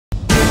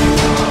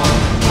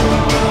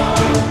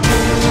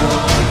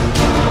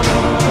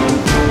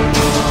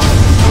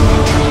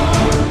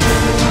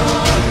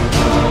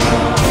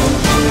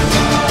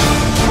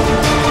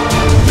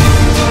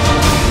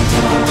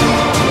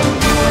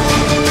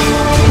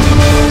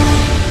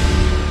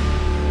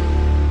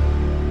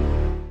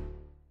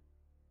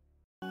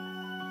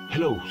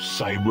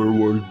cyber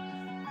world.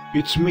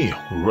 It's me,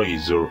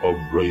 Razor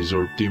of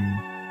Razor Team.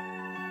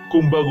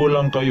 Kung bago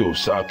lang kayo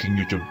sa aking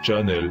YouTube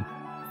channel,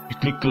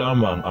 i-click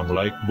lamang ang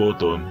like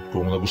button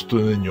kung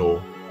nagustuhan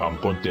ninyo ang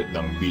content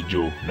ng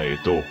video na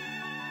ito.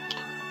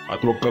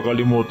 At huwag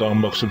kakalimutang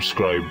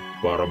mag-subscribe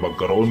para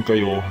magkaroon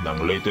kayo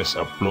ng latest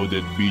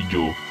uploaded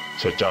video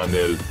sa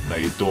channel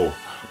na ito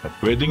na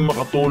pwedeng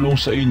makatulong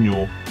sa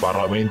inyo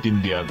para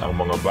maintindihan ang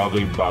mga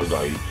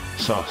bagay-bagay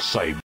sa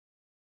cyber.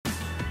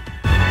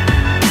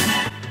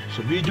 Sa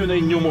video na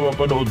inyong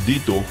mapapanood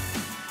dito,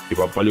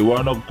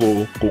 ipapaliwanag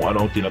ko kung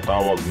anong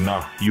tinatawag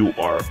na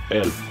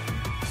URL.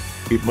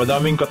 If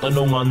madaming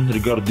katanungan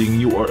regarding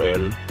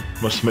URL,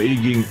 mas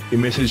maiging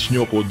i-message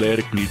nyo ko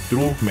directly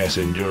through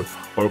Messenger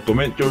or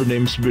comment your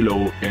names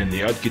below and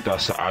i-add kita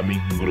sa aming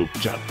group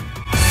chat.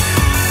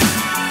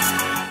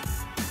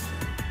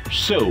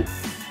 So,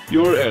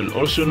 URL,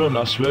 also known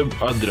as web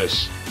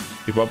address,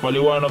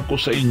 ipapaliwanag ko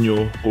sa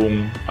inyo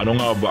kung ano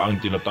nga ba ang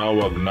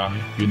tinatawag na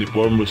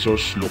Uniform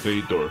Resource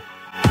Locator.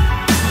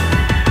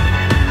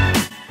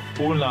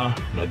 Una,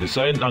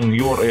 na-design ang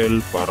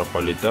URL para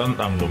palitan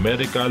ang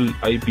numerical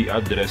IP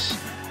address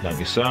ng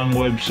isang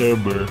web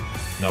server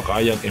na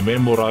kayang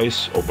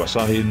i-memorize o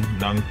basahin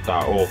ng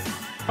tao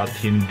at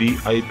hindi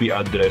IP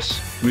address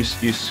which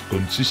is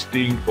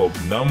consisting of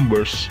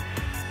numbers,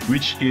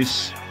 which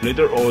is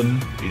later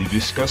on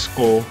i-discuss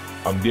ko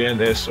ang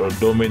DNS or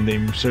domain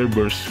name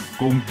servers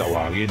kung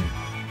tawagin.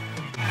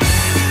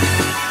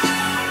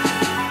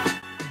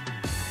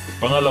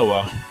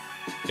 Pangalawa,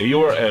 a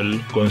URL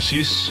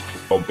consists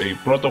of a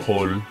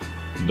protocol,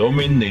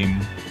 domain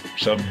name,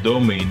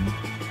 subdomain,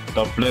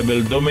 top-level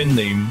domain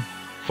name,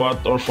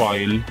 path or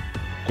file,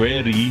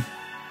 query,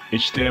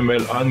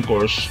 HTML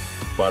anchors,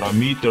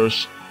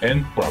 parameters,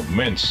 and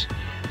fragments.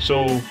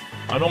 So,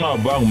 ano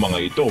nga ba ang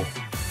mga ito?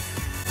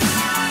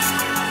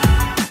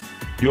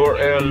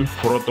 URL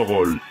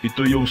protocol,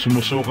 ito yung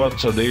sumusukat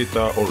sa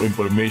data or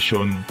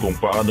information kung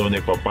paano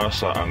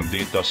naipapasa ang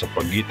data sa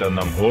pagitan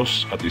ng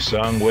host at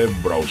isang web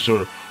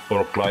browser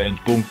or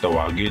client kung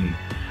tawagin.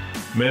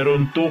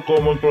 Meron 2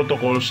 common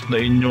protocols na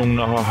inyong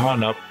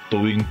nahahanap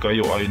tuwing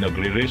kayo ay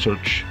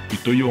nagre-research.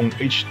 Ito yung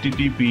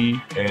HTTP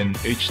and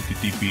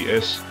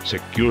HTTPS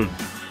secured.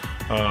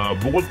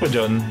 Bukod pa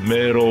dyan,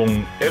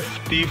 merong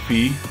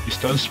FTP,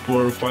 stands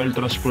for File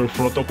Transfer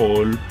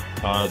Protocol,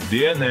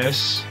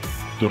 DNS,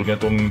 tulad nga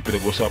itong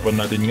pinag-usapan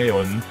natin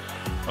ngayon,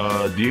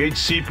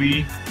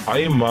 DHCP,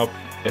 IMAP,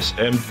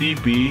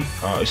 SMTP,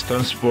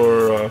 stands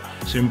for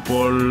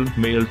Simple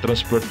Mail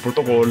Transfer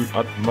Protocol,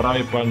 at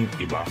marami pang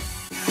iba.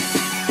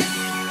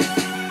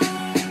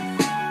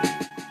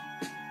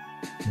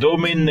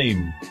 Domain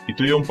name,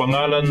 ito yung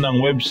pangalan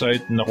ng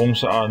website na kung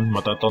saan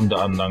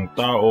matatandaan ng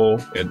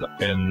tao,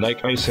 and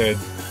like I said,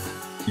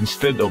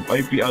 instead of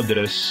IP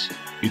address,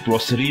 it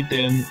was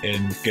written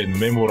and can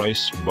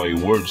memorize by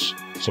words.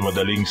 Sa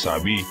madaling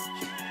sabi,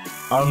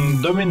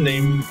 ang domain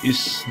name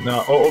is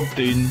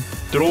na-obtain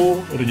through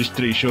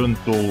registration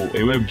to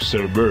a web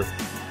server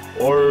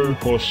or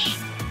host.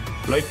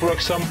 Like for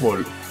example,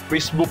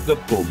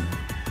 facebook.com.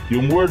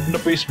 Yung word na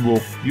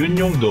Facebook, yun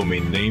yung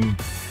domain name.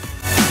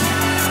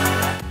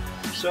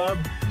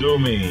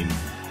 Subdomain,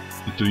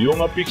 ito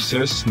yung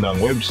affixes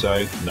ng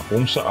website na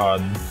kung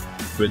saan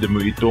pwede mo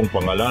itong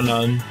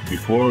pangalanan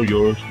before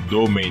your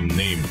domain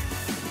name.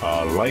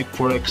 Like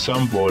for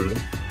example,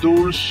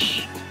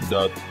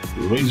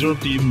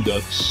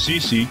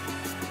 tools.razorteam.cc.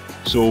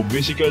 So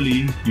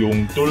basically,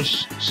 yung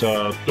tools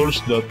sa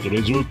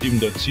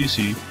tools.razorteam.cc,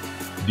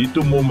 dito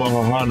mo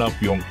mahahanap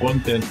yung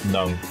content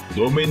ng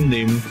domain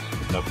name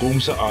na kung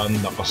saan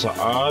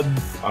nakasaad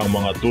ang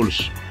mga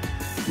tools.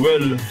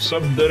 Well,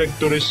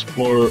 subdirectories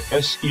for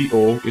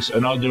SEO is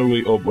another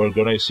way of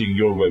organizing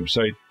your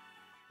website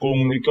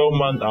kung ikaw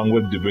man ang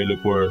web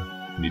developer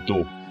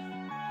nito.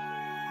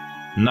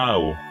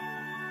 Now,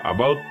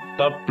 about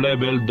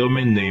top-level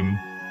domain name,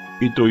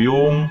 ito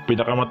yung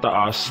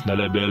pinakamataas na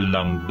level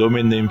ng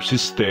domain name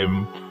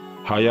system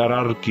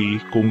hierarchy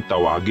kung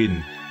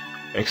tawagin.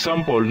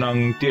 Example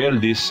ng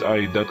TLDs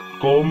ay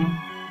 .com,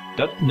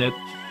 .net,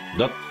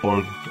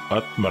 .org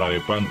at marami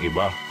pang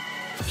iba.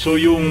 So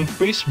yung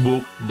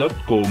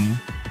facebook.com,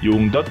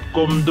 yung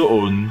 .com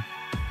doon,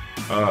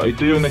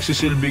 ito yung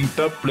nagsisilbing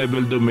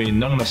top-level domain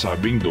ng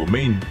nasabing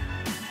domain.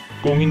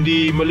 Kung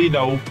hindi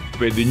malinaw,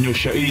 pwede nyo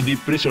siya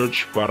i-deep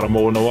research para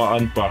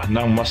maunawaan pa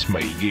ng mas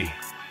maigi.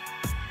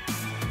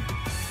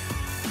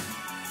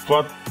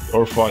 Path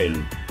or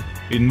file.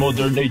 In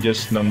modern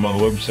ages ng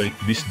mga website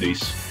these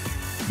days,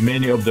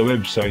 many of the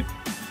website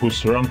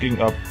whose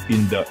ranking up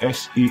in the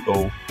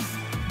SEO,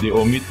 they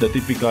omit the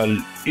typical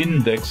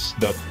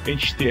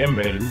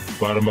index.html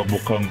para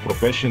magbukhang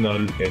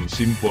professional and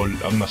simple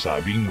ang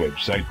nasabing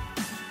website.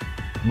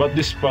 But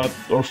this path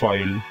or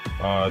file,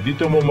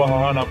 dito mo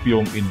mahahanap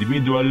yung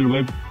individual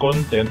web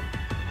content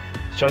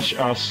such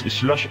as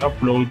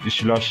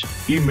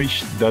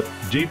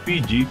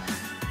 /upload/image.jpg.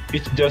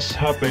 It just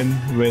happened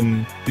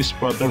when this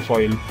path or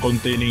file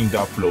containing the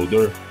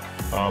uploader,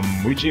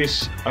 which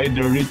is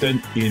either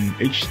written in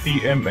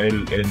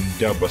HTML and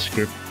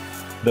JavaScript.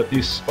 that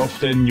is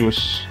often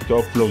used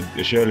to upload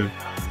a shell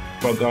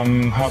pag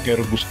ang hacker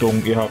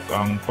gustong i-hack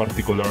ang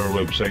particular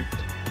website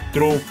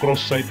through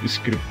cross-site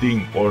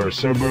scripting or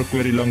server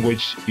query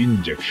language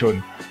injection,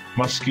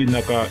 maski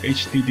naka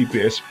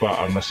HTTPS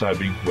pa ang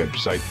nasabing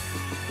website.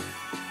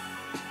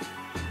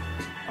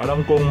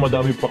 Alam kong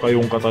madami pa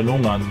kayong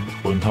katanungan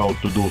on how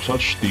to do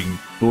such thing,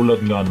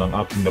 tulad nga ng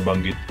aking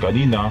nabanggit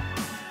kanina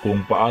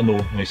kung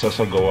paano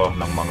naisasagawa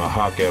ng mga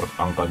hacker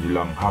ang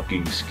kanilang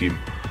hacking scheme.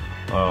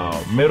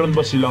 Meron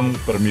ba silang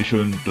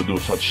permission to do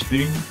such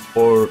thing,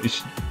 or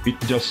is it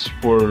just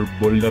for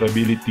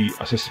vulnerability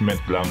assessment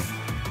lang?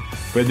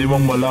 Pwede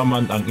mong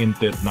malaman ang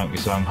intent ng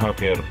isang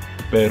hacker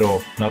pero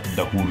not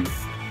the whole.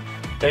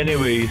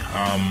 Anyway,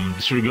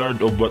 disregard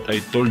of what I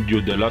told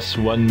you the last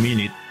 1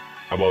 minute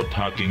about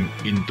hacking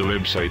into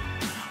website.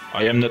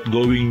 I am not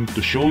going to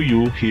show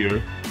you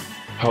here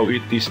how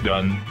it is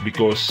done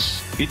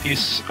because it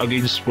is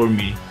against for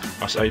me,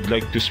 as I'd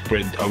like to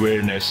spread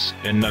awareness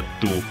and not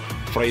to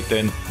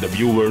frighten the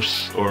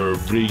viewers or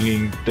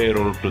bringing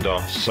terror to the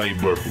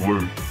cyber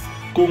world.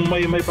 Kung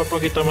may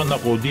papakita man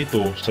ako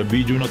dito sa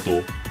video na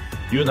to,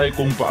 yun ay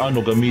kung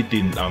paano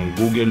gamitin ang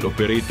Google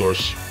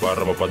operators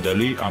para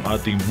mapadali ang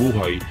ating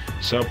buhay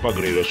sa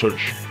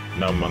pagre-research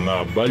ng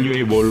mga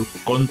valuable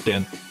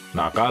content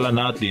na akala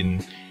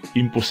natin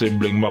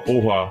imposibleng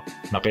makuha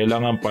na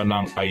kailangan pa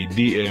ng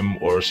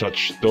IDM or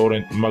such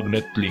torrent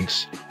magnet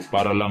links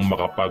para lang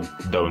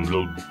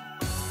makapag-download.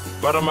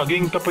 Para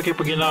maging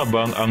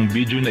kapaki-pakinabang ang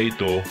video na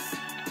ito,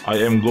 I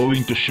am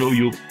going to show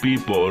you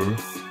people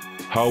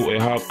how a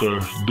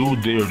hacker do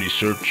their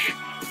research.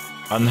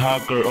 An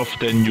hacker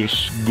often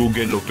use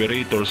Google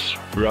operators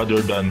rather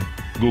than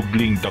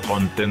googling the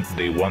content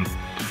they want.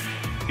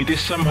 It is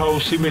somehow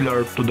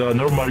similar to the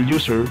normal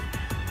user,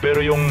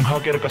 pero yung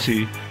hacker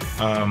kasi,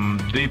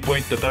 they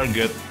point the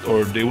target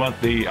or they want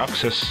the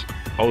access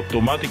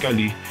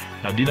automatically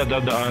na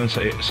dinadadaan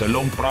sa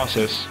long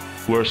process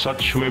where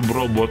such web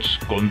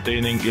robots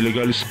containing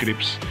illegal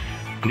scripts,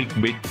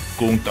 clickbait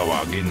kung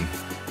tawagin.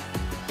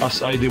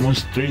 As I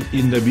demonstrate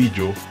in the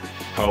video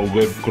how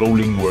web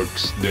crawling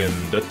works, then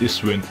that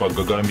is when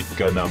paggagamit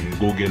ka ng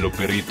Google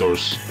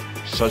operators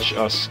such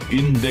as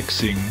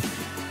indexing,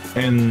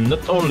 and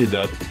not only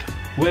that,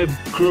 web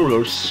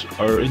crawlers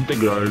are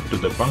integral to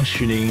the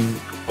functioning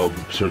of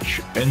search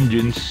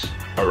engines,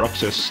 are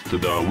access to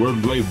the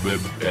World Wide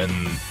Web, and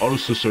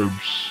also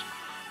serves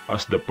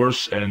as the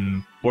first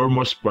and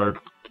foremost part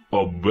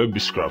of web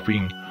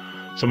scraping.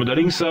 Sa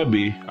madaling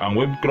sabi, ang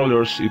web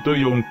crawlers, ito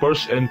yung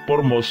first and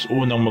foremost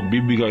unang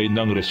magbibigay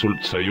ng result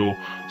sa iyo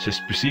sa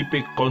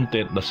specific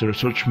content na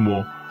search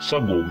mo sa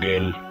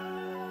Google.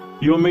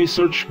 You may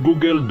search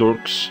Google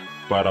Docs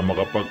para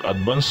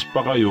makapag-advance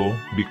pa kayo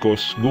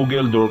because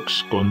Google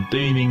Docs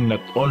containing not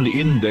only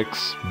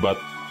index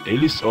but a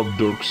list of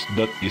docs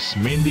that is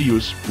mainly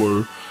used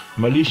for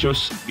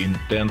malicious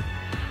intent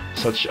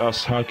such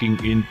as hacking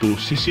into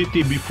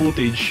CCTV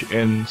footage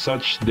and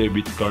such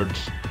debit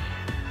cards,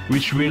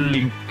 which will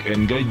link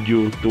and guide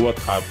you to what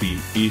𝗖𝗍𝗄𝗏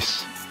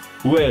is.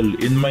 Well,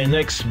 in my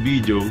next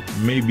video,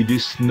 maybe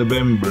this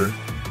November,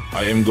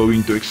 I am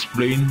going to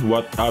explain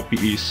what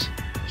𝗖𝗍𝗄𝗏 is.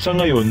 Sa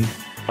ngayon,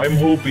 I'm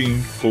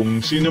hoping kung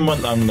sino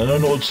man ang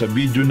nanonood sa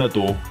video na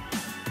to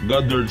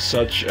gathered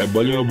such a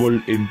valuable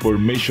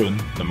information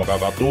na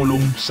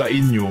makakatulong sa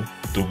inyo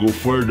to go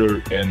further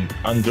and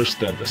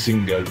understand a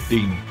single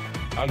thing.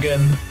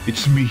 Again,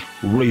 it's me,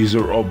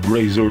 Razor of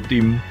Razor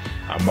Team,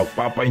 ang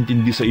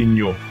magpapaintindi sa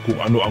inyo kung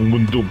ano ang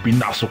mundong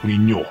pinasok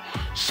ninyo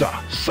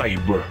sa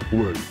cyber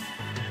world.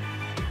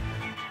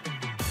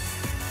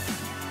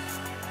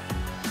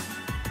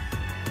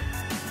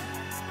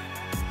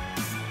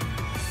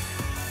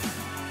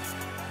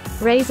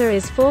 Razor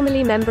is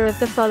formerly member of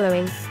the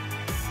following: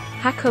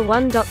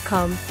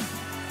 𝗏𝗂𝗏𝗵𝗁.com,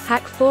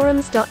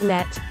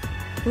 𝗏𝗂forums.net,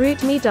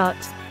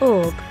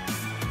 rootme.org,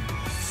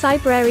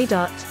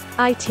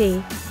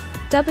 𝗖બ્ρary.it,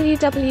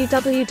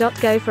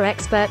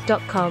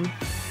 𝗑𝗶𝗶𝗵𝗵𝗁𝗏.com,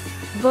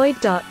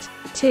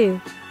 void.2,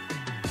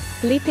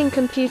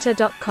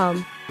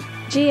 bleepingcomputer.com,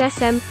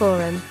 GSM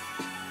Forum,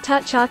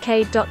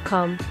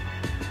 toucharcade.com,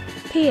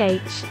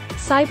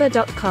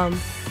 𝗏𝗶𝗍𝗶𝗵𝗵𝗁.com,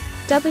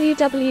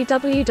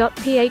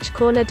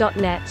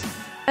 www.phcorner.net,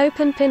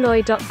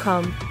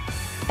 openpinoy.com,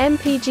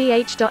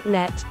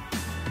 mpgh.net,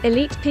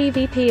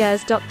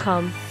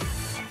 𝗬𝗏PVPers.com,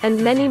 and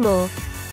many more.